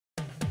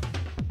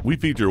We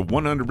feature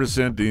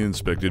 100%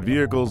 inspected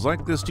vehicles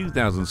like this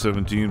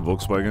 2017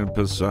 Volkswagen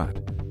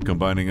Passat,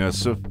 combining a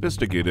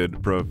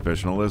sophisticated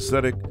professional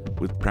aesthetic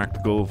with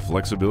practical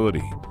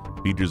flexibility.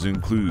 Features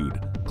include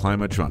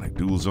Climatronic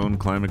dual-zone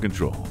climate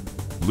control,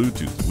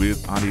 Bluetooth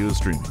with audio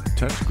streaming,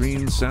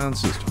 touchscreen sound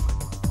system.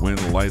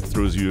 When life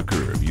throws you a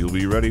curve, you'll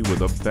be ready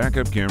with a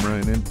backup camera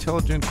and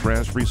intelligent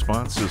crash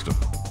response system.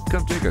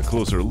 Come take a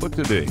closer look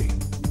today.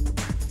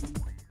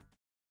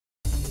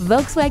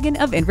 Volkswagen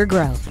of Inver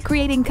Grove,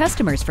 creating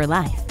customers for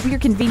life. We are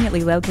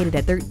conveniently located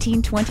at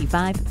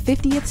 1325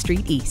 50th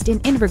Street East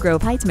in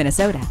Inver-Grove-Heights,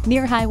 Minnesota,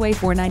 near Highway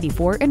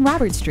 494 and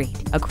Robert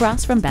Street,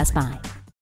 across from Best Buy.